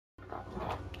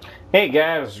Hey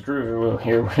guys, Groovy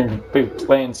here. We're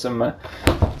playing some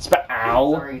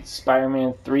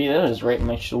Spider-Man 3. That was right in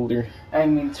my shoulder.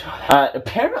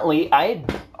 Apparently, I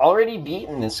had already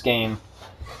beaten this game.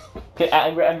 I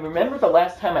remember the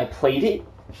last time I played it,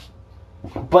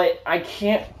 but I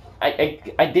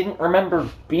didn't remember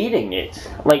beating it.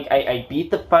 Like, I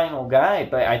beat the final guy,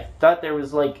 but I thought there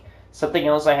was, like, something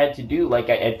else I had to do. Like,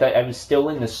 I thought I was still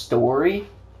in the story.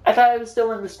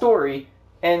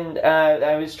 And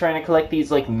I was trying to collect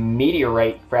these, like,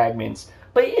 meteorite fragments.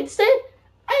 But instead,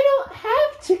 I don't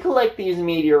have to collect these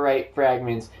meteorite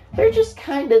fragments. They're just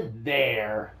kind of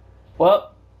there.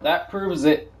 Well, that proves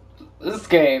it. This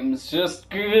game's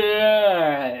just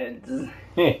good.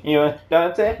 You know,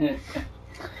 Dante?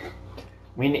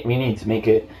 we need to make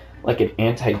it like an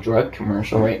anti-drug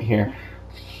commercial right here.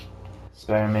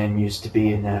 Spider-Man used to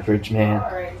be an average man.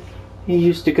 Right. He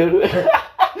used to go to...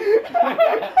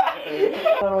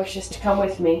 Anyone wishes to come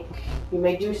with me, you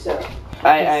may do so.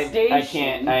 I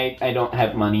can't. I don't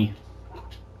have money.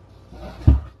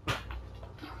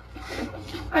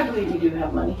 I believe you do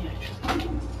have money, actually.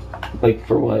 Like,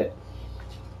 for what?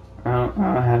 I don't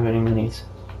have any monies.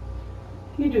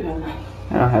 You do have money.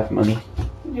 I don't have money.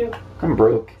 You do. I'm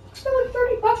broke. It's only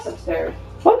 $30 upstairs.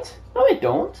 What? No, I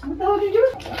don't. What the hell did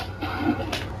you do?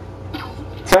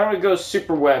 Time to go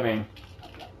super webbing.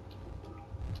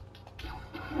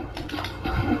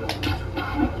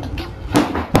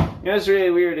 You know what's really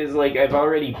weird is, like, I've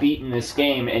already beaten this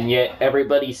game, and yet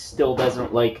everybody still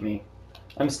doesn't like me.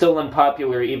 I'm still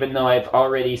unpopular, even though I've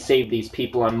already saved these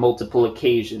people on multiple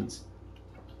occasions.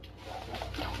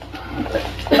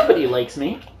 Nobody likes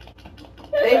me.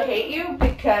 They hate you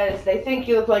because they think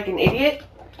you look like an idiot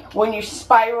when you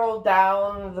spiral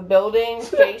down the building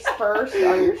face first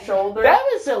on your shoulder. That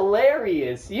was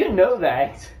hilarious. You know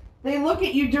that. They look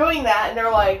at you doing that and they're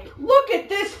like, look at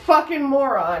this fucking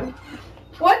moron.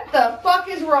 What the fuck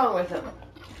is wrong with him?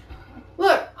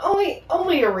 Look, only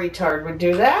a retard would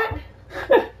do that.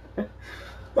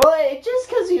 Well, just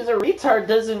because he's a retard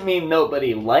doesn't mean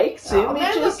nobody likes him. Oh,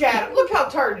 man, look at him. Look how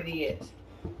retarded he is.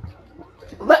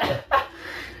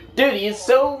 Dude, he's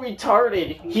so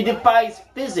retarded, he defies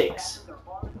physics.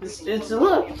 It's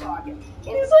look. He's like,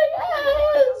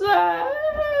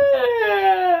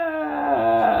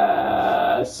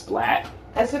 splat.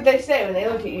 That's what they say when they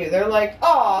look at you. They're like,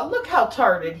 "Oh, look how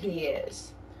retarded he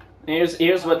is."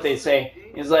 Here's what they say.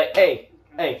 He's like, hey,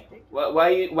 why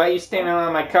you standing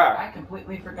on my car? I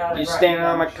completely forgot. You standing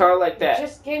on my car like that?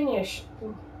 Just give me a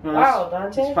Wow,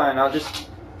 Dante. It's fine. I'll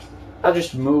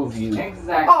just move you.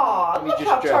 Exactly. Aw, look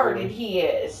how retarded he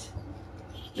is.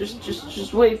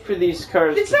 Just wait for these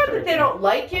cars. It's not that they don't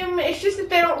like him. It's just that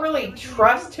they don't really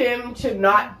trust him to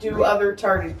not do other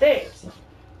retarded things.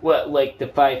 What, like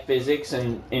defy physics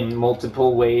in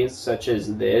multiple ways, such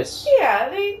as this? Yeah,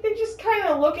 they just kind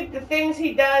of look at the things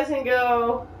he does and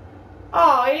go,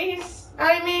 "Oh,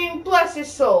 bless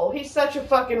his soul. He's such a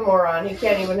fucking moron. He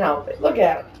can't even help it. Look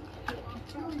at him.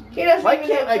 He doesn't Why even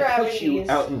can't have I gravity. push you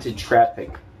out into traffic?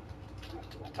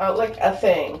 Oh, like a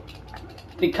thing.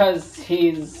 Because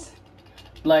he's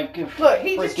like. Look,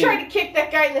 he just tried to kick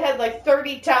that guy in the head like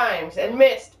 30 times and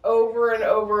missed over and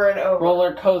over and over.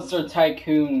 Roller coaster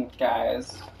tycoon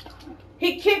guys.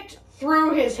 He kicked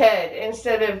through his head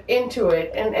instead of into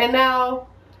it, and now,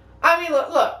 I mean, look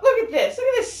at this. Look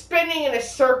at this spinning in a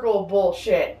circle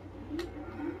bullshit.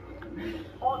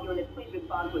 All units, please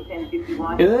respond to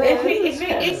 1051.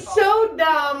 It's so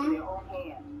dumb.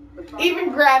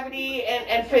 Even gravity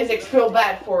and physics feel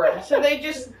bad for him, so they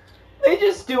just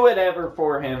do whatever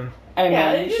for him. And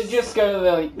yeah, you should just go to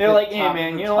the. They're like, hey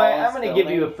man, you know what? I'm gonna give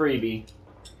you a freebie.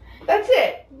 That's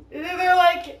it. They're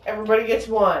like, everybody gets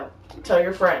one. Tell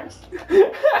your friends.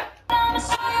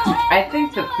 I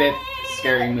think the 5th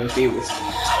scary movie was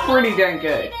pretty dang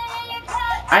good.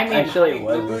 I mean, actually, it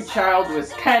Blue was. Child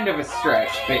was kind of a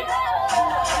stretch, but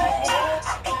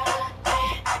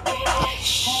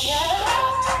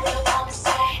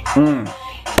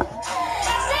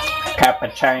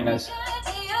Cappachinas.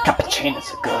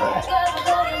 Cappachinas are good.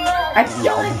 I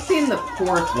still haven't seen the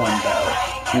 4th one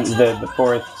though. The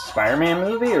 4th Spider-Man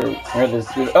movie or this?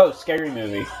 Oh, scary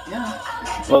movie. Yeah.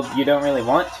 Well, you don't really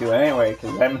want to anyway,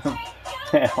 because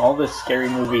all the scary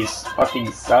movies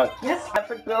fucking suck. Yes.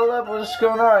 Traffic buildup. What's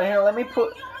going on here? Let me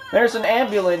put. There's an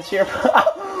ambulance here.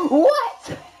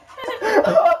 What?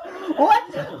 What?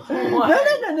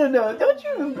 No! Don't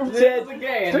you pretend?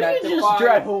 Don't you just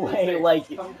drive away like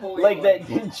that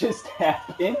didn't just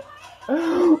happen?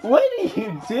 What do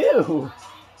you do?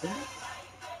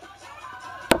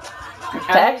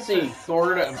 Taxi.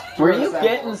 Sort of. Were you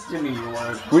getting to New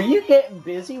York? Were you getting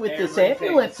busy with this Everything's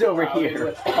ambulance over probably here?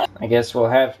 with- I guess we'll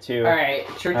have to. All right,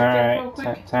 church All again real right,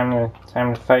 quick.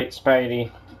 time to fight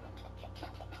Spidey.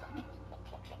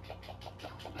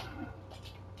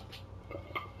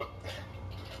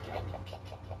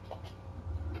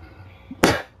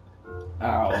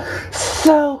 Oh.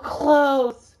 So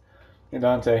close. Hey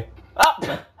Dante. Up.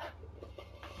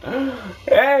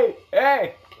 Hey,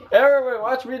 everybody,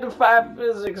 watch me defy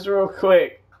physics real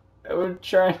quick. I'm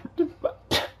trying to.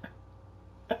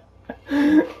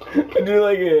 I do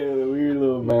like a weird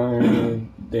little bouncer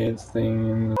dance thing.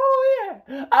 And... Oh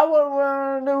yeah, I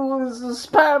want to do was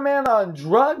Spider-Man on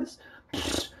drugs.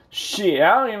 Shit,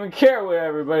 I don't even care what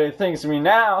everybody thinks of me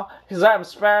now, cause I'm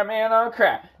Spider-Man on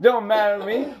crack. Don't matter to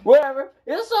me, whatever.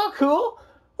 It's all cool.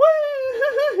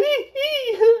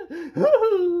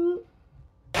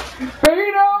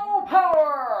 Speedo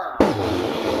power!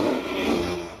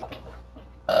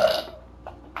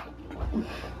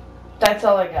 That's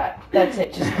all I got. That's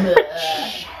it.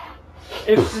 Just.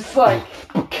 It's just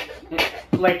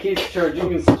like he's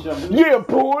charging his jump. Yeah,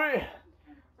 boy.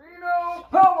 Speedo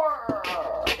power!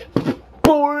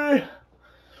 Boy.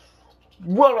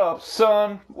 What up,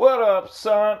 son? What up,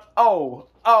 son? Oh,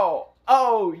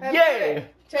 That's yeah.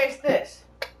 it. Taste this.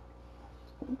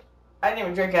 I didn't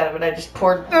even drink out of it. I just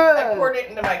poured. I poured it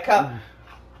into my cup,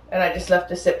 and I just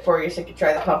left a sip for you so you could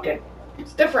try the pumpkin.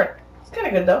 It's different. It's kind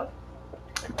of good though.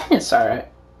 It's alright.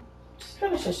 Just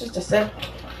finish. It's just a sip.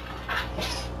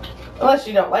 Unless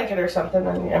you don't like it or something,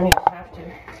 then I mean you have to.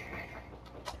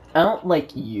 I don't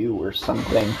like you or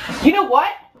something. You know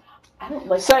what? I don't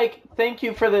like. Psych, thank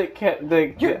you for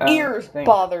the Your ears thing.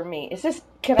 bother me. Is this?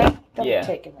 Can I? Don't Yeah. be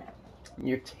taking that.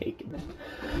 You're taking it.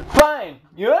 Fine.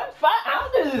 You know what? Fine.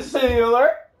 I'll do the city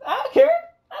alert. I don't care.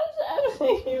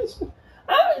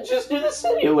 I'll just do the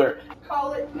city alert.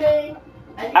 Call it me.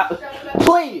 And you shut it up.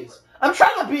 Please. I'm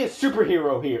trying to be a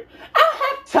superhero here. I don't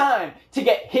have time to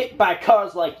get hit by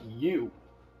cars like you.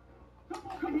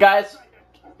 Guys,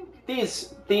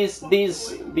 these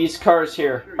cars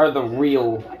here are the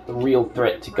real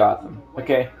threat to Gotham,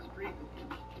 okay?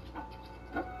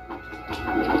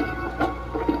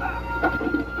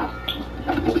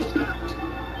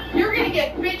 You're gonna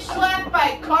get bitch slapped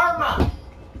by karma.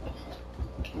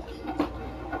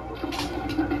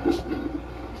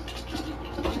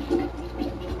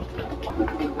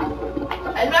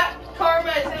 And not karma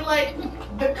as in like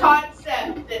the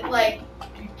concept that like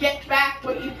you get back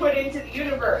what you put into the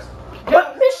universe.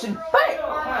 But mission failed.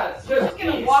 Ah, it's Just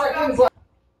gonna walk up. seconds left.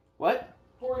 What?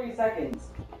 40 seconds.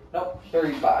 Nope,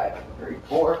 35,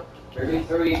 34,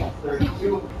 33,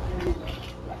 32,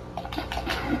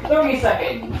 30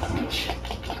 seconds.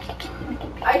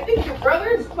 I think your brother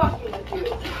is fucking with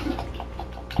you.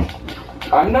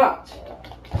 I'm not.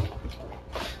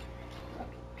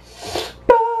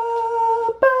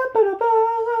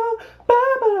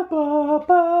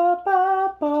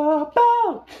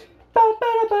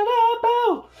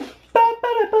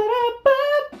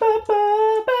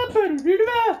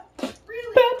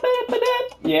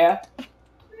 Yeah.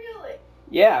 Really?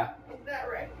 Yeah. Is that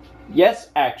right? Yes,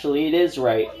 actually, it is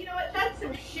right. Well, you know what? That's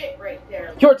some shit right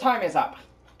there. Your time is up.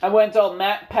 I went all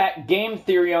Matt Pack game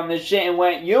theory on this shit and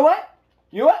went, you know what?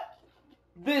 You know what?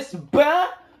 This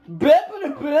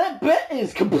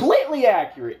is completely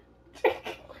accurate.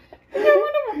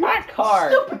 My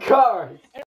card. Stupid cars.